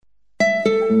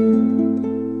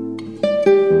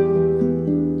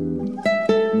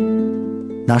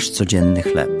Nasz codzienny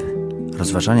chleb.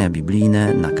 Rozważania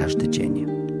biblijne na każdy dzień.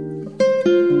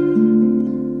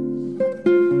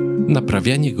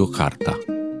 Naprawianie gokarta.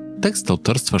 Tekst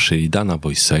autorstwa Sheridana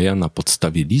Boyseya na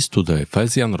podstawie listu do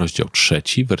Efezjan, rozdział 3,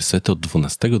 wersety od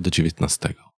 12 do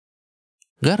 19.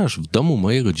 Garaż w domu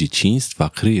mojego dzieciństwa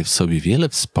kryje w sobie wiele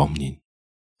wspomnień.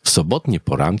 W sobotnie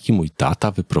poranki mój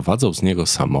tata wyprowadzał z niego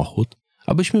samochód,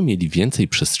 abyśmy mieli więcej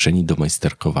przestrzeni do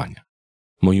majsterkowania.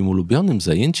 Moim ulubionym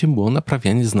zajęciem było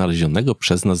naprawianie znalezionego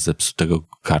przez nas zepsutego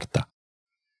gokarta.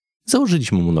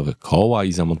 Założyliśmy mu nowe koła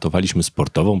i zamontowaliśmy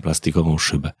sportową plastikową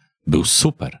szybę. Był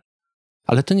super.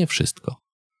 Ale to nie wszystko.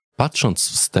 Patrząc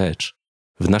wstecz,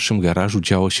 w naszym garażu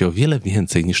działo się o wiele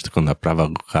więcej niż tylko naprawa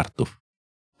gokartów.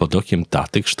 Pod okiem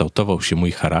taty kształtował się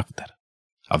mój charakter,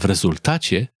 a w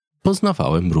rezultacie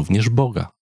poznawałem również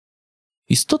Boga.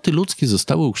 Istoty ludzkie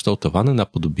zostały ukształtowane na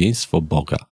podobieństwo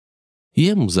Boga.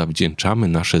 Jemu zawdzięczamy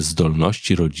nasze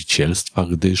zdolności rodzicielstwa,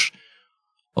 gdyż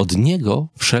od Niego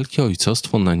wszelkie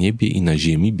ojcostwo na niebie i na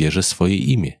ziemi bierze swoje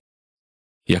imię.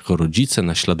 Jako rodzice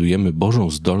naśladujemy Bożą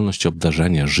zdolność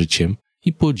obdarzania życiem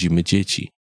i płodzimy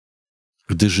dzieci.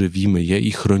 Gdy żywimy je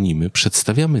i chronimy,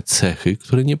 przedstawiamy cechy,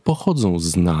 które nie pochodzą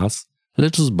z nas,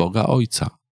 lecz z Boga Ojca.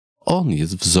 On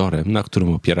jest wzorem, na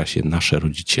którym opiera się nasze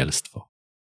rodzicielstwo.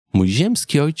 Mój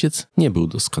ziemski ojciec nie był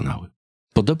doskonały.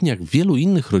 Podobnie jak w wielu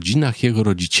innych rodzinach, jego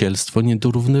rodzicielstwo nie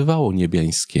dorównywało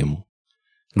niebiańskiemu.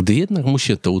 Gdy jednak mu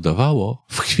się to udawało,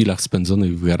 w chwilach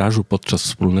spędzonych w garażu podczas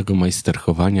wspólnego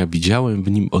majsterkowania widziałem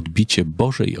w nim odbicie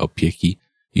Bożej opieki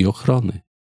i ochrony.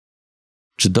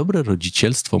 Czy dobre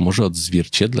rodzicielstwo może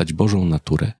odzwierciedlać Bożą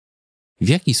naturę? W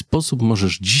jaki sposób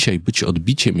możesz dzisiaj być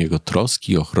odbiciem Jego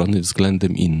troski i ochrony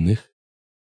względem innych?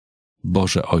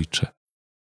 Boże Ojcze,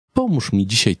 pomóż mi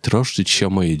dzisiaj troszczyć się o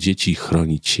moje dzieci i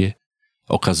chronić je,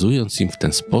 okazując im w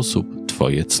ten sposób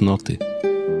Twoje cnoty.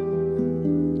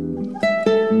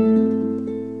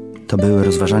 To były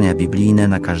rozważania biblijne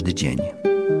na każdy dzień.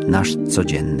 Nasz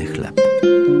codzienny chleb.